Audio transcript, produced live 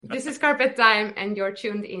This is Carpet Time, and you're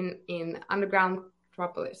tuned in Underground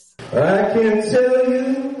Metropolis. I can tell you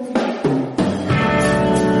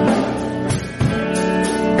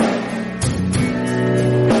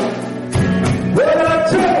what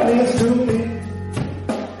I told is to me.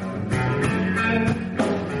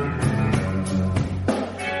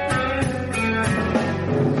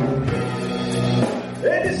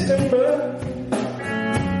 In December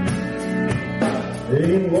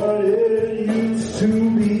ain't what it used to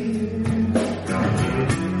be.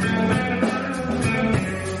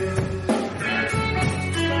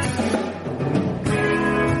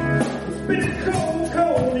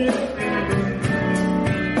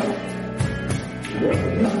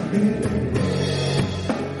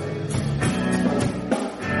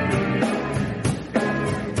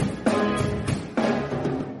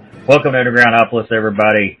 Welcome to Undergroundopolis,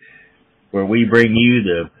 everybody, where we bring you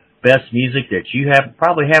the best music that you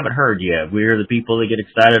probably haven't heard yet. We're the people that get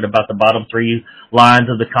excited about the bottom three lines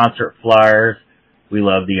of the concert flyers. We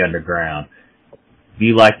love the underground. If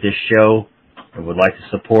you like this show and would like to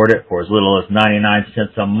support it for as little as 99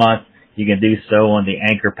 cents a month, you can do so on the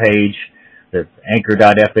Anchor page. That's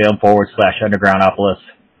anchor.fm/undergroundopolis.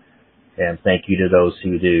 And thank you to those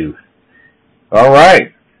who do. All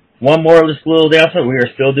right. One more of this little announcement. We are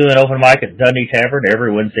still doing open mic at Dundee Tavern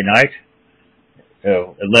every Wednesday night.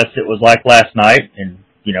 Unless it was like last night and,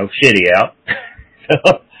 shitty out.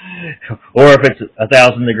 Or if it's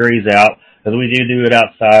 1,000 degrees out. Because we do it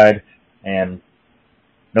outside and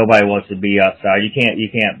nobody wants to be outside. You can't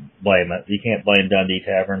blame it. You can't blame Dundee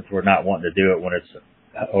Tavern for not wanting to do it when it's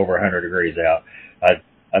over 100 degrees out. I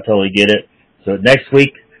totally get it. So next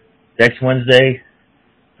Wednesday,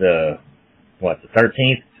 the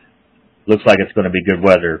 13th, looks like it's going to be good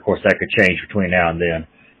weather. Of course, that could change between now and then.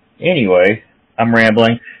 Anyway, I'm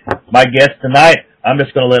rambling. My guest tonight, I'm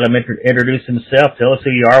just going to let him introduce himself. Tell us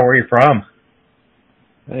who you are, where you're from.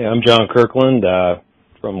 Hey, I'm John Kirkland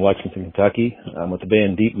from Lexington, Kentucky. I'm with the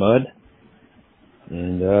band Deep Mud,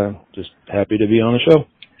 and just happy to be on the show.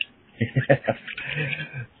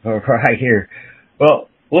 All right, here. Well,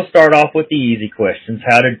 we'll start off with the easy questions.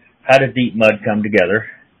 How did Deep Mud come together?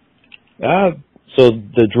 So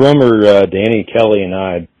the drummer, Danny Kelly, and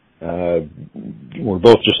I were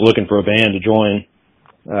both just looking for a band to join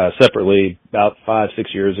separately about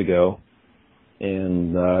 5-6 years ago.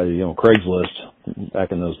 And, Craigslist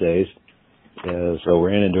back in those days. So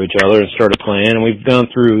we ran into each other and started playing. And we've gone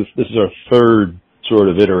through, this is our third sort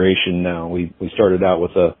of iteration now. We started out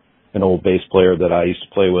with an old bass player that I used to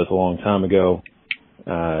play with a long time ago.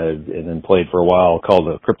 And then played for a while called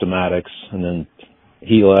the Cryptomatics. And then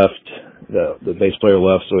he left. The bass player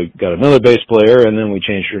left, so we got another bass player, and then we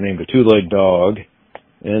changed her name to Two Leg Dog,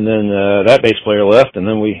 and then that bass player left, and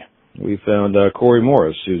then we found Corey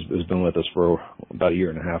Morris, who's been with us for about a year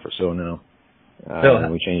and a half or so now,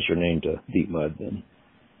 and we changed her name to Deep Mud. Then.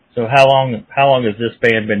 So how long has this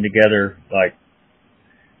band been together? Like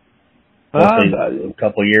a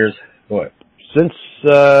couple of years? What? Since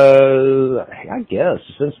the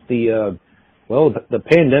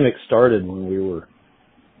pandemic started when we were.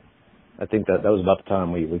 I think that was about the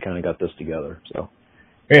time we kind of got this together. So,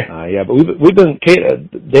 but we've been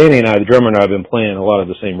Danny and I, the drummer and I, have been playing a lot of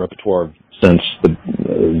the same repertoire since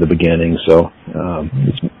the beginning. So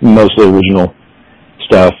it's mostly original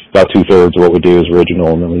stuff. About 2/3 of what we do is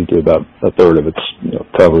original, and then we do about 1/3 of it's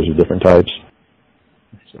covers of different types.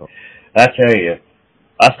 So I tell you,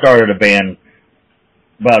 I started a band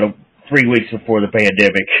about 3 weeks before the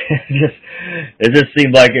pandemic. It just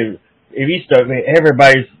seemed like if you start,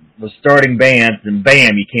 everybody's was starting bands, and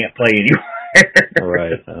bam, you can't play anywhere.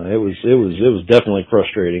 Right. It was definitely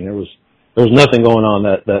frustrating. There was nothing going on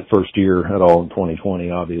that first year at all in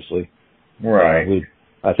 2020, obviously. Right.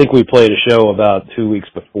 I think we played a show about 2 weeks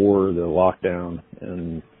before the lockdown,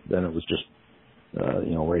 and then it was just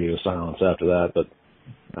radio silence after that. But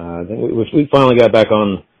I think we finally got back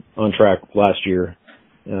on track last year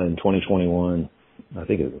in 2021. I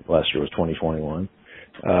think last year was 2021.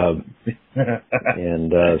 And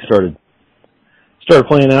started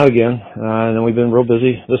playing out again, and then we've been real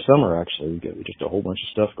busy this summer. Actually, we got just a whole bunch of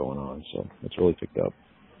stuff going on, so it's really picked up.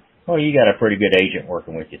 Well, you got a pretty good agent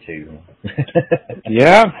working with you too.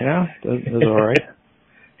 yeah, that's all right.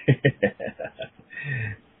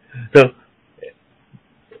 So,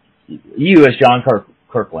 you as John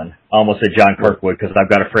Kirkland, I almost said John Kirkwood because I've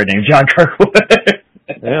got a friend named John Kirkwood.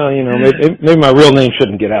 Well, maybe my real name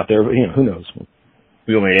shouldn't get out there, but who knows.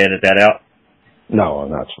 You want me to edit that out? No,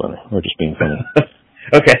 that's funny. We're just being funny.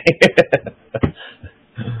 Okay.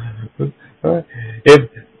 If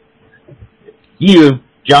you,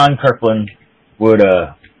 John Kirkland, would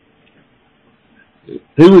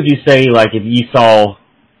who would you say, like, if you saw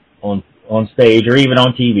on stage or even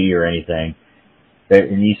on TV or anything, that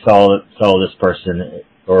and you saw this person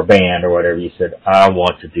or a band or whatever, you said, I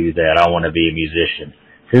want to do that. I want to be a musician.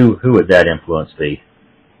 Who would that influence be?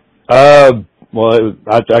 Well,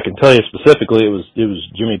 I can tell you specifically, it was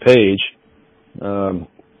Jimmy Page.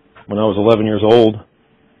 When I was 11 years old,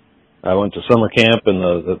 I went to summer camp, and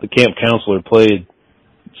the camp counselor played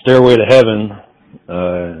Stairway to Heaven,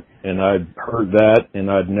 and I'd heard that, and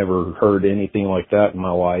I'd never heard anything like that in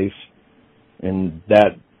my life. And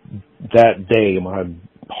that day, my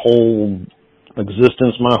whole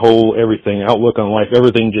existence, my whole everything, outlook on life,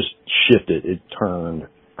 everything just shifted. It turned.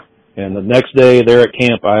 And the next day there at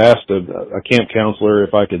camp, I asked a camp counselor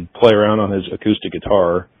if I could play around on his acoustic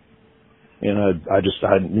guitar. And I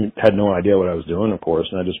had no idea what I was doing, of course,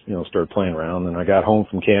 and I just, started playing around. And I got home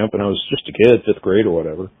from camp, and I was just a kid, 5th grade or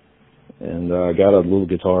whatever. And I got a little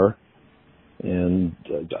guitar, and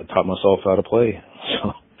I taught myself how to play.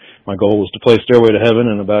 So my goal was to play Stairway to Heaven,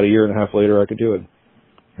 and about a year and a half later, I could do it.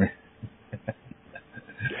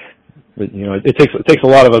 But, it takes a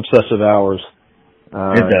lot of obsessive hours.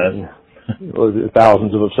 It does.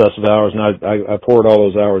 Thousands of obsessive hours, and I poured all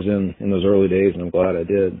those hours in those early days, and I'm glad I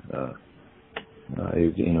did.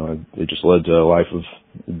 It just led to a life of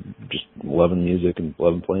just loving music and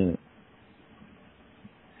loving playing it.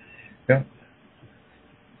 Yeah.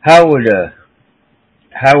 How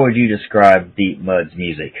would you describe Deep Mud's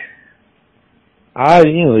music?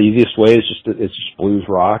 The easiest way is it's just blues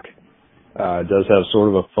rock. It does have sort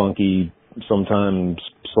of a funky, sometimes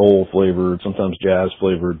soul flavored, sometimes jazz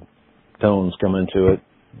flavored tones come into it.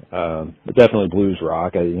 But definitely blues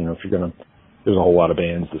rock. There's a whole lot of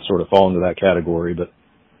bands that sort of fall into that category, but,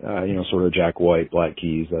 sort of Jack White, Black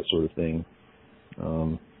Keys, that sort of thing.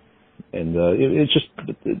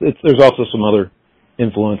 There's also some other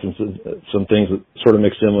influences, some things that sort of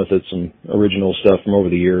mixed in with it, some original stuff from over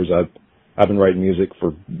the years. I've been writing music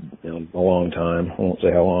for, a long time. I won't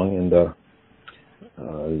say how long, and,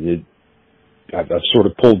 I've sort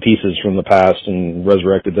of pulled pieces from the past and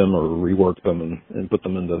resurrected them or reworked them and put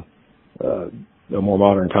them into a more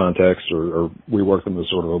modern context or reworked them as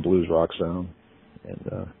sort of a blues rock sound. And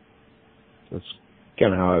that's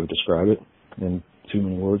kind of how I would describe it in too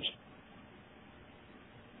many words.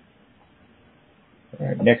 All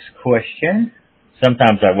right, next question.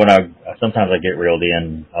 Sometimes I get reeled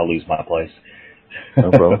in, I'll lose my place.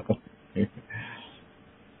 No problem.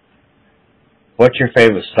 What's your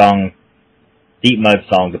favorite song, Deep Mud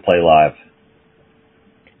song to play live?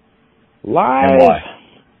 Live? And why?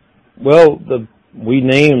 Well, we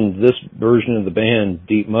named this version of the band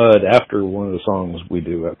Deep Mud after one of the songs we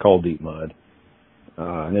do called Deep Mud.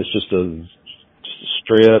 And it's just a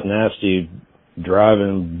straight up nasty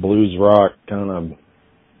driving blues rock kind of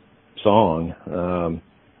song.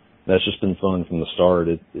 That's just been fun from the start.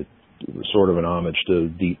 It was sort of an homage to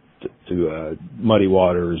Muddy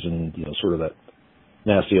Waters and, sort of that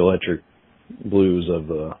nasty electric blues of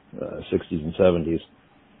the 60s and 70s.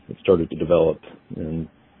 It started to develop, and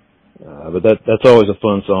but that's always a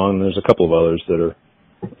fun song. There's a couple of others that are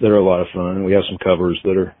a lot of fun. We have some covers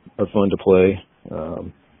that are fun to play.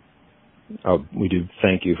 We do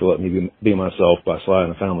Thank You for Letting Me Be Myself by Sly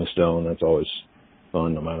and the Family Stone. That's always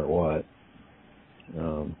fun no matter what.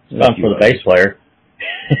 Fun for the bass player.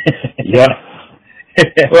 Yeah.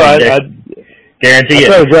 Well, I guarantee I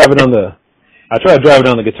try to drive it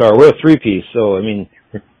on the guitar. We're a 3-piece, so I mean,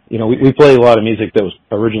 we play a lot of music that was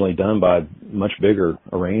originally done by much bigger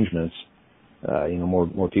arrangements.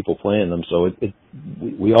 More people playing them, so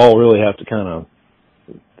we all really have to kind of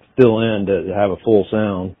fill in to have a full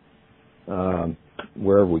sound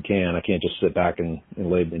wherever we can. I can't just sit back and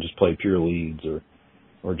just play pure leads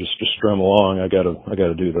or just strum along. I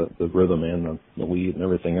gotta do the rhythm and the lead and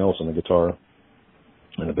everything else on the guitar,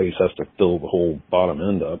 and the bass has to fill the whole bottom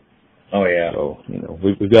end up. Oh yeah. So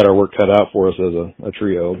we've got our work cut out for us as a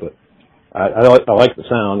trio, but I like the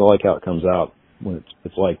sound. I like how it comes out when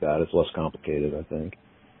it's like that. It's less complicated, I think.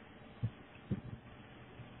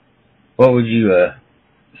 What would you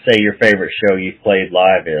say your favorite show you've played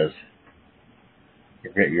live is?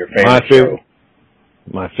 Your favorite show.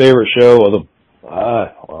 My favorite show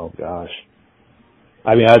oh gosh.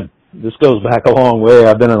 I mean, this goes back a long way.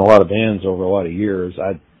 I've been in a lot of bands over a lot of years.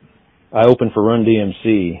 I opened for Run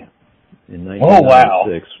DMC in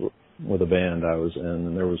 1996 with a band I was in,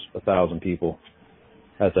 and there was 1,000 people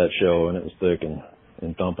at that show, and it was thick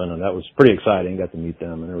and thumping, and that was pretty exciting. Got to meet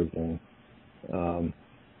them and everything.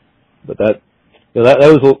 But that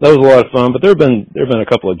was a lot of fun. But there have been a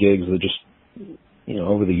couple of gigs that just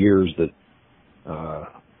over the years that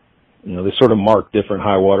they sort of mark different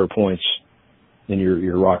high water points in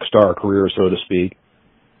your rock star career, so to speak.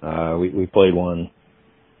 We played one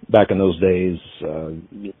back in those days.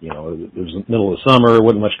 You know, it was the middle of the summer,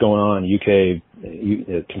 wasn't much going on. UK,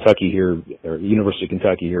 Kentucky here, or University of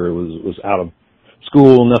Kentucky here was out of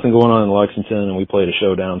school, nothing going on in Lexington, and we played a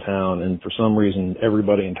show downtown, and for some reason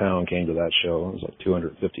everybody in town came to that show. It was like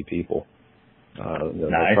 250 people.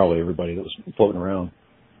 Nice. Probably everybody that was floating around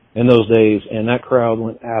in those days, and that crowd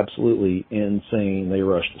went absolutely insane. They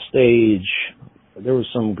rushed the stage. There was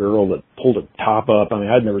some girl that pulled a top up. I mean,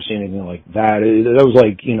 I'd never seen anything like that. That was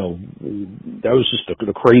like, you know, that was just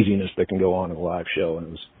the craziness that can go on in a live show.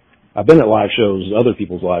 And I've been at live shows, other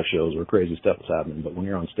people's live shows where crazy stuff is happening, but when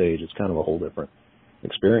you're on stage, it's kind of a whole different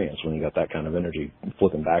experience when you got that kind of energy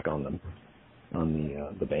flipping back on them,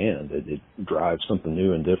 on the band. It drives something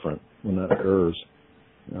new and different when that occurs.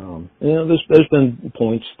 You know, there's been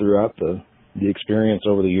points throughout the experience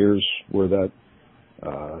over the years where that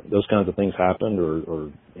those kinds of things happened,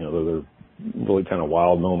 or you know, they're really kind of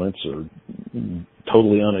wild moments or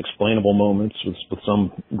totally unexplainable moments with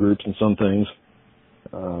some groups and some things.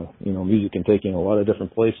 You know, music can take you in a lot of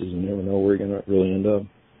different places, and you never know where you're going to really end up.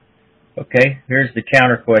 Okay, here's the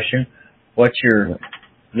counter question. What's your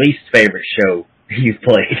least favorite show you've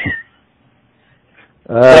played?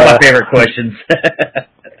 One of my favorite questions.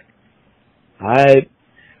 I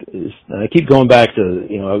keep going back to,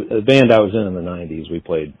 you know, a band I was in the 90s. We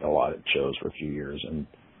played a lot of shows for a few years, and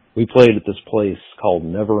we played at this place called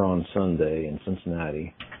Never on Sunday in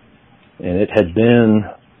Cincinnati. And it had been,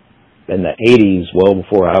 in the 80s, well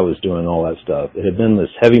before I was doing all that stuff, it had been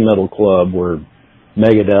this heavy metal club where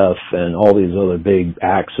Megadeth and all these other big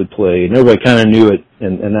acts had played. And everybody kind of knew it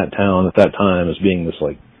in that town at that time as being this,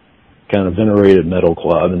 like, kind of venerated metal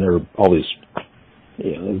club. And there were all these,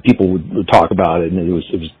 you know, people would talk about it, and it was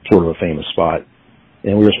sort of a famous spot.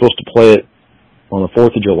 And we were supposed to play it on the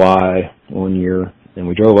 4th of July one year, and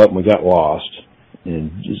we drove up and we got lost.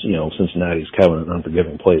 And just, you know, Cincinnati's kind of an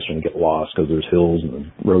unforgiving place when you get lost because there's hills and the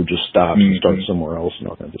road just stops and starts somewhere else and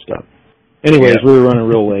all kinds of stuff. Anyways, we were running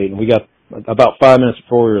real late, and we got about 5 minutes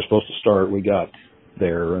before we were supposed to start, we got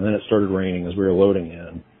there, and then it started raining as we were loading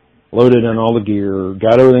in. Loaded in all the gear,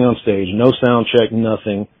 got everything on stage, no sound check,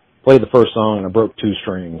 nothing. Played the first song, and I broke 2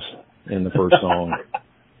 strings in the first song.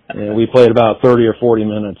 And we played about 30 or 40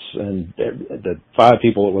 minutes, and the 5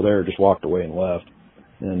 people that were there just walked away and left.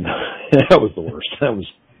 And that was the worst. That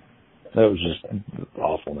was just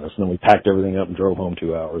awfulness. And then we packed everything up and drove home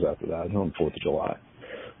 2 hours after that, on the 4th of July.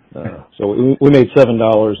 So we made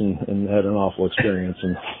 $7 and had an awful experience.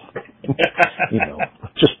 And, you know,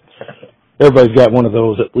 just everybody's got one of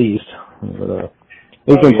those at least. But,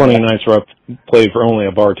 there's been plenty of nights where I've played for only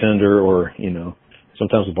a bartender, or, you know,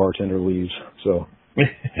 sometimes the bartender leaves. So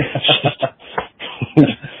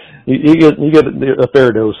you get a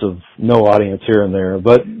fair dose of no audience here and there,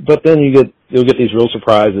 but then you'll get these real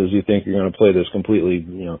surprises. You think you're going to play this completely,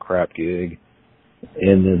 you know, crap gig,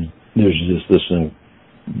 and then there's just this thing.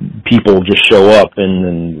 People just show up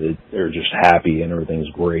and they're just happy and everything's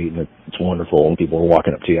great and it's wonderful, and people are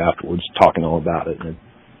walking up to you afterwards talking all about it. And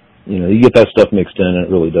you know, you get that stuff mixed in, and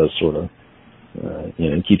it really does sort of,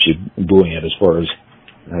 you know, it keeps you buoyant as far as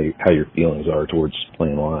how your feelings are towards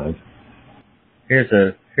playing live. Here's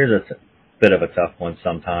a bit of a tough one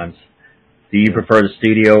sometimes. Do you prefer the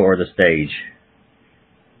studio or the stage?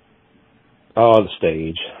 Oh, the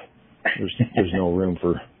stage. There's no room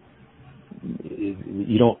for.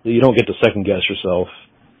 You don't get to second guess yourself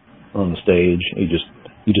on the stage. You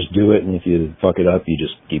just do it, and if you fuck it up, you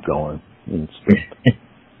just keep going.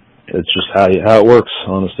 It's just how it works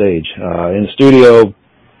on the stage. In the studio,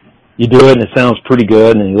 you do it and it sounds pretty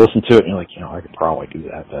good, and then you listen to it and you're like, you know, I could probably do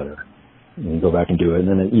that better. And you go back and do it, and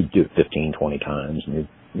then you do it 15, 20 times, and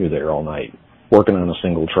you're there all night working on a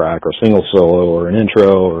single track or a single solo or an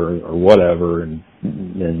intro or whatever, and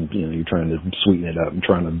then, you know, you're trying to sweeten it up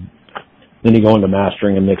and then you go into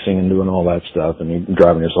mastering and mixing and doing all that stuff, and you're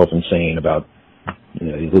driving yourself insane about, you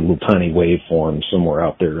know, these little tiny waveforms somewhere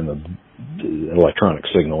out there in the electronic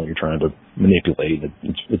signal you're trying to manipulate.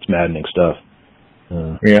 It's maddening stuff.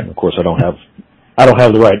 Of course, I don't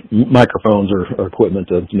have the right microphones or equipment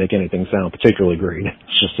to make anything sound particularly great.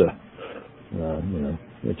 It's just you know,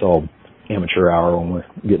 it's all amateur hour when we're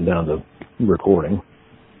getting down to recording.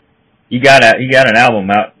 You got an album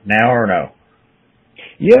out now or no?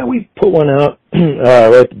 Yeah, we put one out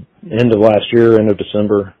right at the end of last year, end of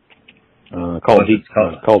December, called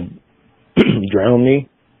Drown Me.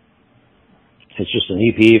 It's just an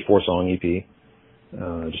EP, 4-song EP.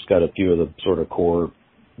 Just got a few of the sort of core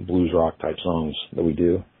blues rock type songs that we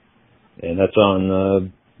do. And that's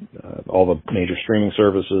on all the major streaming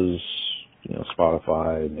services,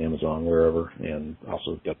 Spotify, Amazon, wherever, and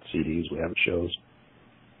also got the CDs we have at shows.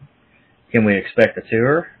 Can we expect a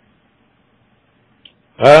tour?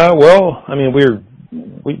 Well, I mean, I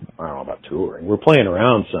don't know about touring. We're playing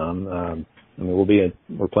around some. I mean,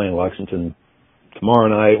 we're playing Lexington tomorrow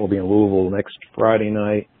night. We'll be in Louisville next Friday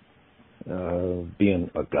night. Be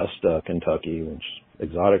in Augusta, Kentucky, which is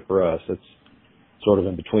exotic for us. It's sort of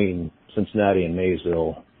in between Cincinnati and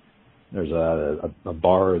Maysville. There's a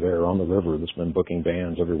bar there on the river that's been booking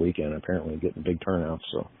bands every weekend, apparently getting big turnouts,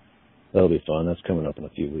 so that'll be fun. That's coming up in a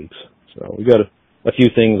few weeks. So we got a few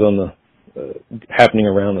things on the happening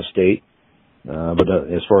around the state, but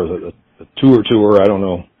as far as a tour, I don't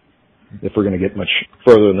know if we're going to get much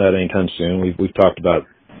further than that anytime soon. We've talked about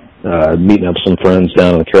meeting up some friends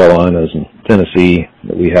down in the Carolinas and Tennessee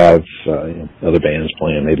that we have other bands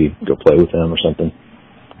playing. Maybe go play with them or something.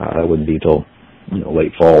 That wouldn't be till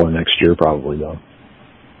late fall or next year probably, though.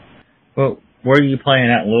 Well, where are you playing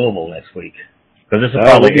at in Louisville next week? Because this will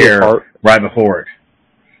probably air right before it.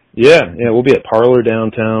 Yeah, we'll be at Parlor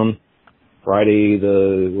downtown Friday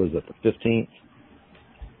the 15th,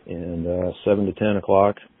 and 7 to 10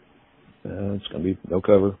 o'clock. It's going to be no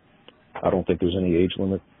cover. I don't think there's any age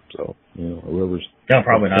limit, so whoever's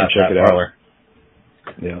probably not check it Parlor.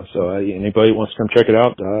 Out. Yeah, so anybody who wants to come check it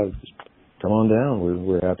out, just come on down.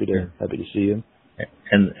 We're happy to see you.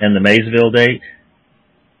 And the Maysville date?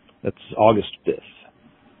 That's August 5th.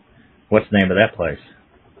 What's the name of that place?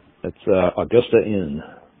 It's Augusta Inn.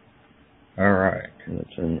 All right. And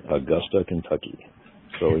it's in Augusta, Kentucky.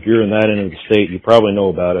 So if you're in that end of the state, you probably know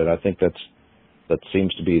about it. I think that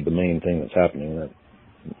seems to be the main thing that's happening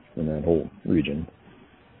in that whole region.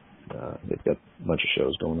 They've got a bunch of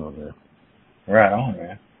shows going on there. Right on,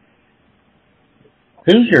 man.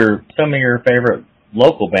 Who's some of your favorite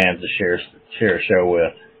local bands to share a show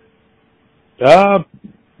with? Well,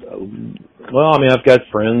 I mean, I've got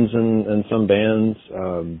friends in some bands.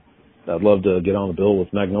 I'd love to get on the bill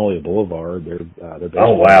with Magnolia Boulevard. They're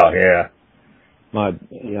oh wow, yeah. I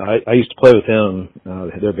used to play with him.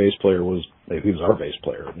 Their bass player he was our bass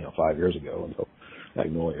player, 5 years ago, until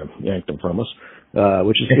Magnolia yanked him from us,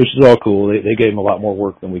 which is all cool. They gave him a lot more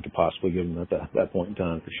work than we could possibly give him at that point in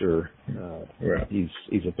time, for sure. Right.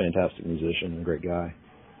 He's a fantastic musician and a great guy.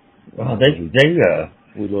 Well,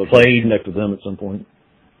 we'd love to connect with them at some point.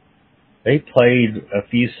 They played a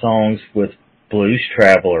few songs with Blues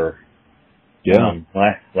Traveler. Yeah.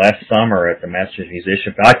 Last summer at the Masters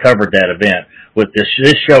Musician. I covered that event with this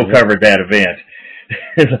show covered that event.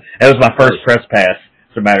 That was my first press pass,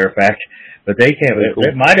 as a matter of fact. But they came. Cool.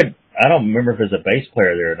 It might have. I don't remember if there's a bass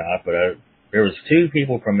player there or not. But there was two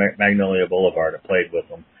people from Magnolia Boulevard that played with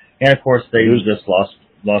them, and of course they just lost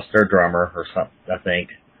their drummer or something. I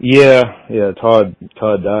think. Yeah. Todd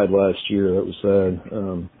died last year. That was sad.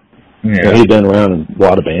 Yeah. He'd been around in a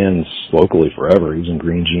lot of bands locally forever. He was in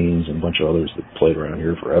Green Jeans and a bunch of others that played around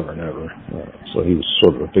here forever and ever. So he was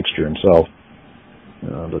sort of a fixture himself.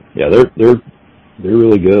 But yeah, they're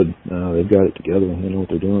really good. They've got it together. They know what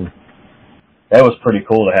they're doing. That was pretty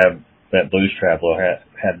cool to have that Blues Traveler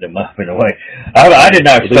had them up in a way. I did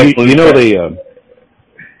not expect Blues Traveler.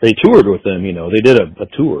 They toured with them. They did a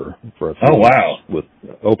tour for a few weeks with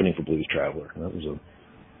opening for Blues Traveler.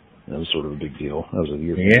 That was sort of a big deal. That was a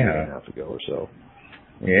year and a half ago or so.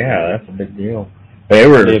 Yeah, that's a big deal. They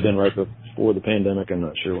may have been right before the pandemic. I'm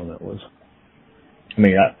not sure when that was. I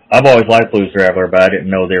mean, I've always liked Blues Traveler, but I didn't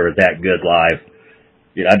know they were that good live.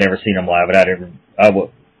 I'd never seen them live, but I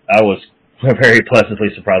was very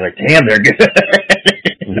pleasantly surprised. Like, damn, they're good.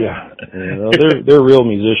 They're real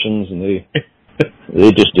musicians, and they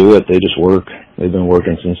just do it. They just work. They've been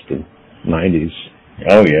working since the 90s.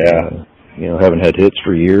 Oh yeah. Haven't had hits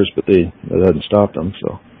for years, but that hasn't stopped them.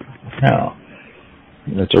 So, no,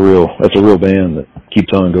 that's a real band that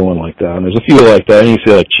keeps on going like that. And there's a few like that. And you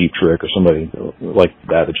feel like Cheap Trick or somebody like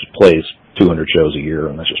that just plays 200 shows a year,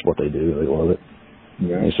 and that's just what they do. They love it.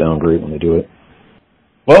 Yeah. They sound great when they do it.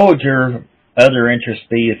 What would your other interest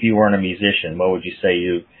be if you weren't a musician? What would you say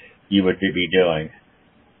you would be doing?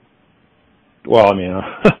 Well, I mean,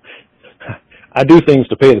 I do things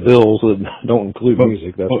to pay the bills that don't include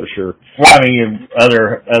music. That's for sure. Well, I mean,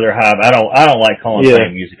 other hobby. I don't like calling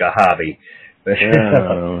playing music a hobby. But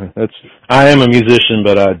I am a musician,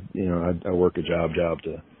 but I work a job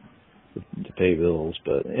to pay bills.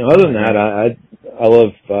 But other than that, I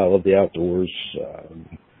love the outdoors.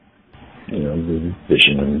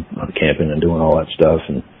 Fishing and camping and doing all that stuff.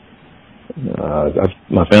 And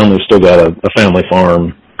my family's still got a family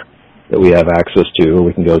farm that we have access to, or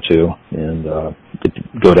we can go to, and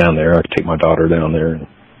go down there. I can take my daughter down there, and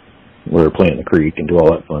we're playing the creek and do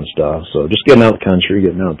all that fun stuff. So just getting out of the country,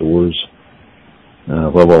 getting outdoors,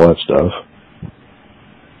 love all that stuff.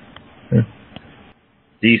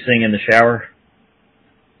 Do you sing in the shower?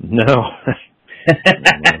 No. I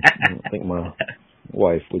don't think my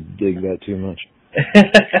wife would dig that too much.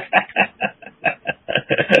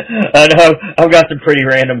 I know. I've got some pretty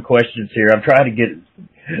random questions here. I'm trying to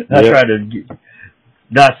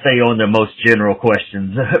not stay on the most general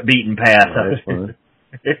questions, beaten path. No, that's fine.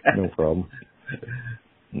 No problem.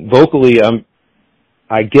 Vocally,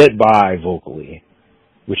 I get by vocally,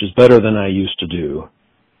 which is better than I used to do.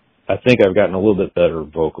 I think I've gotten a little bit better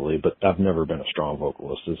vocally, but I've never been a strong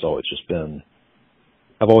vocalist. It's always just been,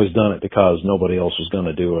 I've always done it because nobody else was going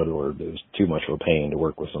to do it, or it was too much of a pain to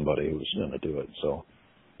work with somebody who was going to do it. So,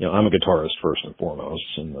 I'm a guitarist first and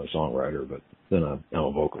foremost and a songwriter, but then I'm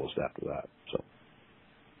a vocalist after that. So,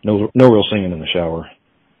 no real singing in the shower.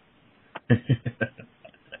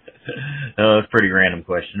 Oh, that's a pretty random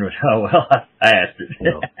question. Oh, well, I asked it.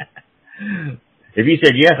 No. If you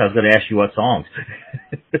said yes, I was going to ask you what songs.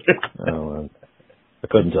 I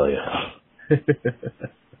couldn't tell you.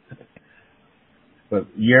 But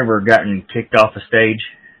you ever gotten kicked off a stage?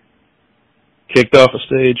 Kicked off a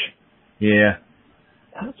stage? Yeah.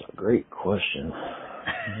 That's a great question.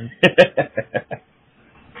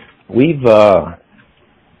 We've,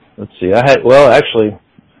 let's see, I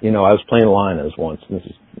was playing Linus once. This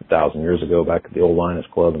is 1,000 years ago, back at the old Linus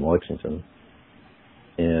Club in Lexington.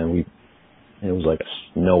 And it was like a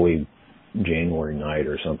snowy January night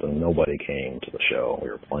or something. Nobody came to the show we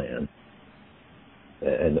were playing.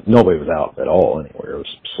 And nobody was out at all anywhere. It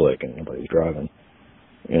was slick and nobody was driving.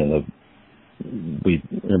 And we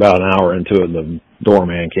were about an hour into it, and the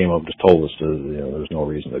doorman came up and just told us there's no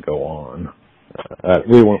reason to go on.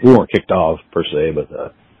 We weren't kicked off per se,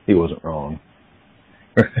 but he wasn't wrong.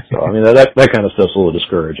 So that kind of stuff's a little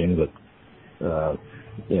discouraging, but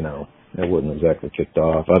it wasn't exactly kicked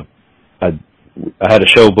off. I had a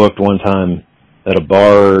show booked one time at a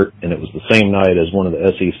bar, and it was the same night as one of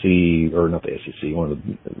the SEC, or not the SEC, one of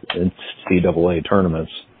the NCAA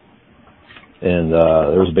tournaments. And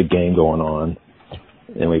there was a big game going on,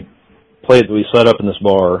 and we set up in this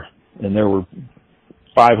bar, and there were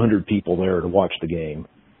 500 people there to watch the game,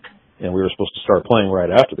 and we were supposed to start playing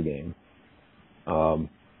right after the game. And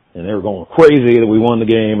they were going crazy that we won the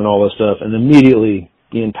game and all this stuff, and immediately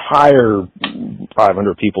the entire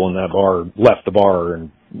 500 people in that bar left the bar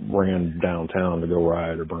and ran downtown to go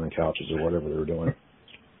ride or burn couches or whatever they were doing.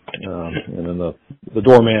 And then the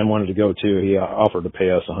doorman wanted to go too. He offered to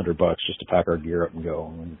pay us $100 just to pack our gear up and go.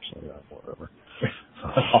 And so, whatever.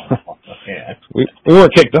 Yeah. We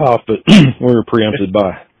weren't kicked off, but we were preempted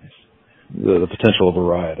by the potential of a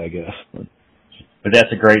riot, I guess. But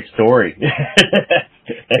that's a great story.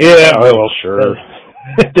 Yeah, well, sure.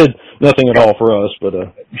 It did nothing at all for us, but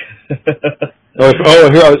so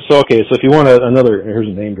if you want here's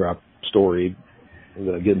a name drop story,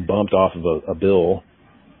 getting bumped off of a bill.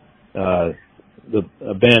 A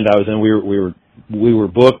band I was in, we were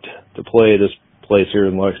booked to play this place here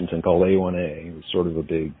in Lexington called A1A. It was sort of a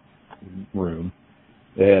big room.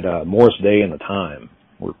 They had Morris Day and The Time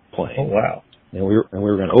were playing. Oh wow! And we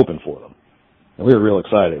were going to open for them, and we were real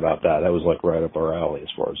excited about that. That was like right up our alley as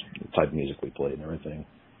far as the type of music we played and everything.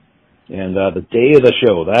 And the day of the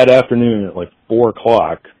show, that afternoon at like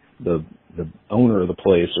 4:00, the owner of the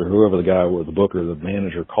place, or whoever the guy was, the booker, the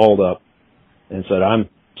manager, called up and said, "I'm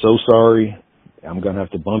so sorry. I'm going to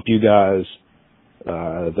have to bump you guys."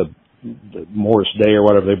 The Morris Day or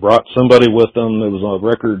whatever, they brought somebody with them. It was on a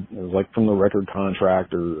record. It was like from the record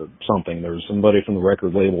contract or something. There was somebody from the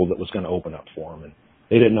record label that was going to open up for them. And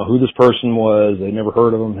they didn't know who this person was. They never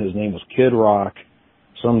heard of him. His name was Kid Rock,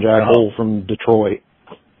 some jackhole from Detroit.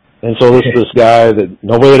 And so this guy that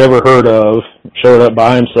nobody had ever heard of showed up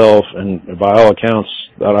by himself, and by all accounts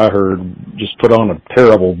that I heard, just put on a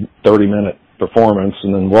terrible 30-minute performance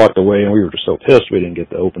and then walked away. And we were just so pissed we didn't get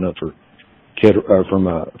to open up for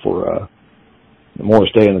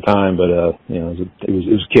Morris Day and The Time. But it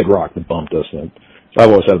was Kid Rock that bumped us. And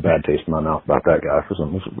I've always had a bad taste in my mouth about that guy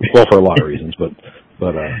for a lot of reasons, but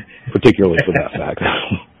particularly for that fact.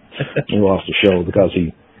 He lost the show because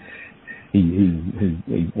he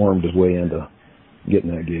wormed his way into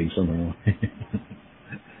getting that gig somehow.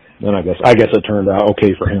 Then I guess it turned out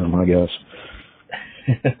okay for him, I guess.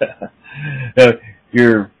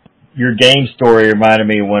 Your game story reminded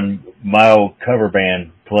me when my old cover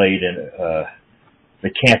band played in the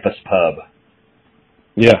Campus Pub.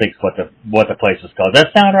 Yeah, I think what the place was called. Does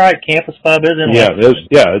that sound right? Campus Pub, isn't it?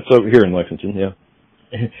 Yeah, it's over here in Lexington. Yeah.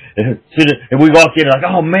 And we walked in like,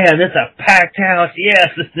 oh man, this is a packed house. Yes,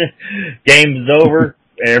 game's over.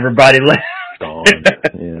 Everybody left. gone.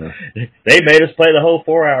 Yeah. They made us play the whole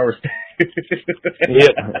 4 hours.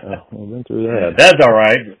 Yep. We've been through that. That's all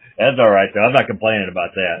right. That's all right though. I'm not complaining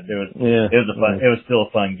about that. It was still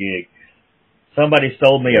a fun gig. Somebody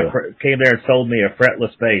sold me came there and sold me a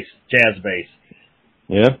fretless bass, jazz bass.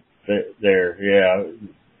 Yeah. There, yeah.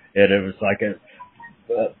 And it was like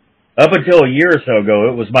up until a year or so ago,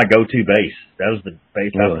 it was my go-to bass. That was the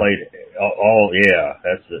bass I played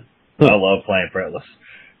that's it. I love playing fretless.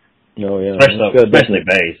 Oh yeah. Especially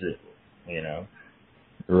bass, you know.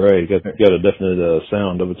 Right, got a definite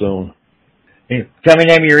sound of its own. Hey, tell me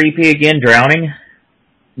the name of your EP again, Drowning?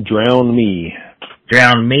 Drown Me.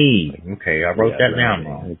 Drown Me. Okay, I wrote that down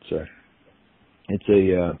wrong.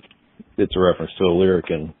 It's a reference to a lyric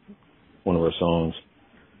in one of our songs.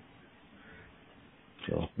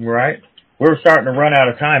 So. Right. We're starting to run out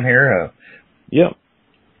of time here. Yep.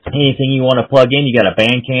 Anything you want to plug in? You got a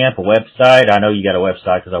Bandcamp, a website? I know you got a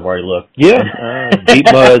website because I've already looked. Yeah. Deep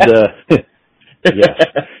Mud. Yes.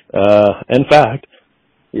 In fact,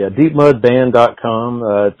 deepmudband.com.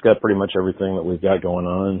 It's got pretty much everything that we've got going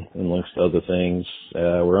on and links to other things.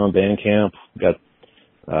 We're on Bandcamp. We've got,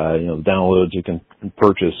 downloads you can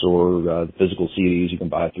purchase or the physical CDs you can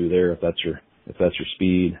buy through there if that's your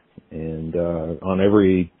speed. And on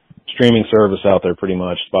every streaming service out there, pretty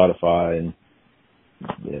much Spotify and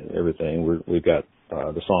everything, we've got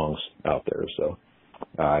the songs out there. So,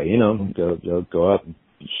 go out and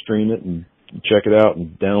stream it and check it out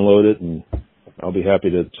and download it, and I'll be happy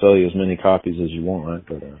to sell you as many copies as you want.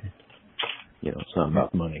 But it's not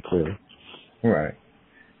about money, clearly. Right.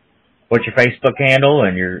 What's your Facebook handle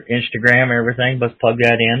and your Instagram and everything? Let's plug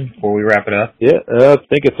that in before we wrap it up. Yeah, I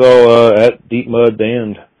think it's all at Deep Mud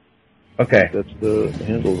Band. Okay. That's the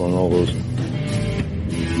handles on all those.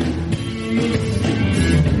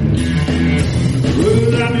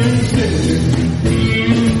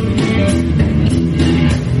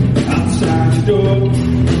 Outside the door,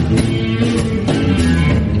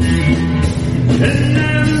 and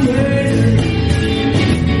I'm waiting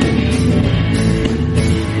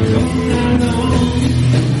all night long.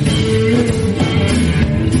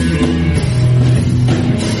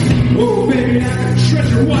 Oh, baby, I can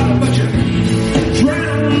treasure water, but you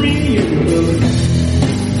drown me in love.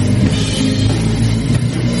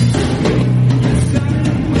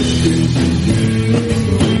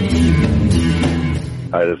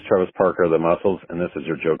 Hi, this is Travis Parker of the Muscles, and this is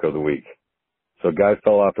your joke of the week. So a guy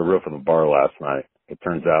fell off the roof of the bar last night. It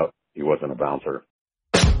turns out he wasn't a bouncer.